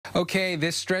Okay,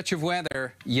 this stretch of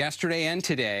weather, yesterday and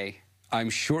today,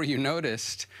 I'm sure you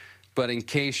noticed, but in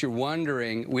case you're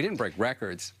wondering, we didn't break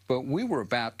records, but we were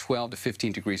about 12 to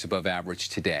 15 degrees above average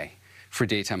today for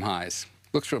daytime highs.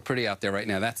 Looks real pretty out there right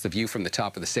now. That's the view from the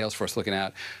top of the Salesforce looking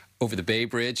out over the Bay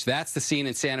Bridge. That's the scene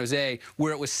in San Jose,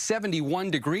 where it was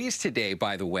 71 degrees today,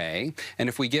 by the way. And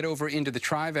if we get over into the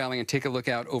Tri-Valley and take a look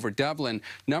out over Dublin,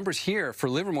 numbers here for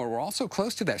Livermore were also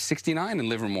close to that, 69 in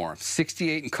Livermore,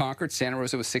 68 in Concord, Santa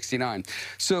Rosa was 69.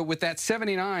 So with that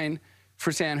 79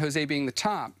 for San Jose being the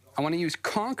top, I want to use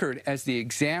Concord as the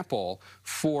example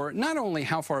for not only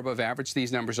how far above average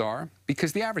these numbers are,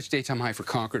 because the average daytime high for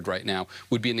Concord right now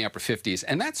would be in the upper 50s,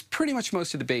 and that's pretty much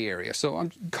most of the Bay Area. So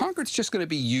Concord's just going to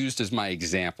be used as my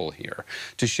example here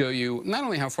to show you not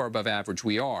only how far above average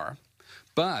we are,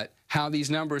 but how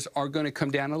these numbers are going to come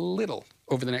down a little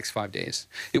over the next 5 days.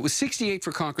 It was 68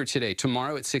 for Concord today.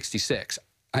 Tomorrow it's 66.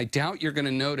 I doubt you're going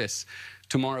to notice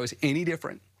tomorrow is any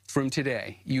different from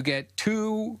today. You get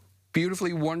two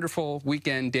beautifully wonderful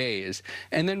weekend days.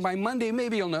 And then by Monday,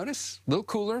 maybe you'll notice a little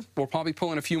cooler. We'll probably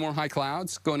pull in a few more high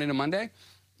clouds going into Monday.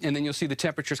 And then you'll see the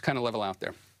temperatures kind of level out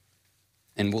there.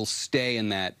 And we'll stay in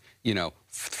that,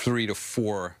 3 to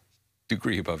 4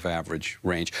 degree above average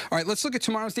range. All right, let's look at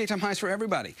tomorrow's daytime highs for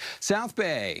everybody. South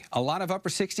Bay, a lot of upper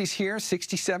 60s here,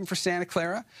 67 for Santa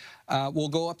Clara. We'll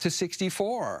go up to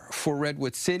 64 for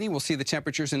Redwood City. We'll see the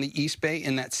temperatures in the East Bay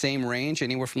in that same range,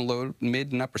 anywhere from the low,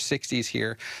 mid, and upper 60s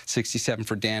here. 67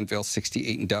 for Danville,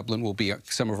 68 in Dublin will be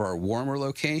some of our warmer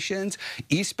locations.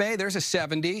 East Bay, there's a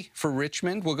 70 for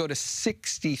Richmond. We'll go to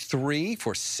 63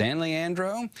 for San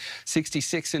Leandro,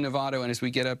 66 in Novato, and as we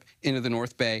get up into the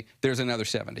North Bay, there's another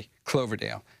 70,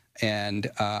 Cloverdale. And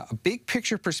a big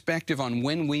picture perspective on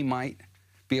when we might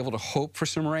be able to hope for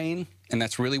some rain, and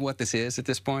that's really what this is at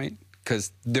this point,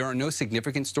 because there are no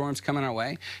significant storms coming our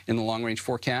way in the long-range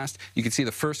forecast. You can see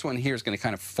the first one here is going to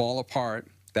kind of fall apart.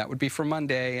 That would be for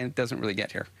Monday, and it doesn't really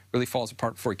get here. It really falls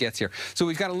apart before it gets here. So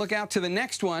we've got to look out to the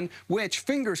next one, which,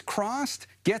 fingers crossed,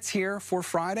 gets here for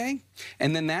Friday,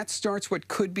 and then that starts what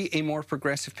could be a more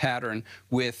progressive pattern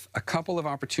with a couple of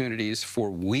opportunities for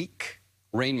weak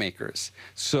rainmakers.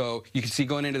 So you can see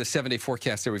going into the 7-day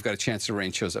forecast there, we've got a chance the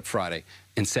rain shows up Friday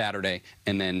and Saturday,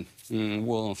 and then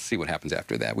we'll see what happens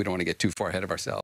after that. We don't want to get too far ahead of ourselves.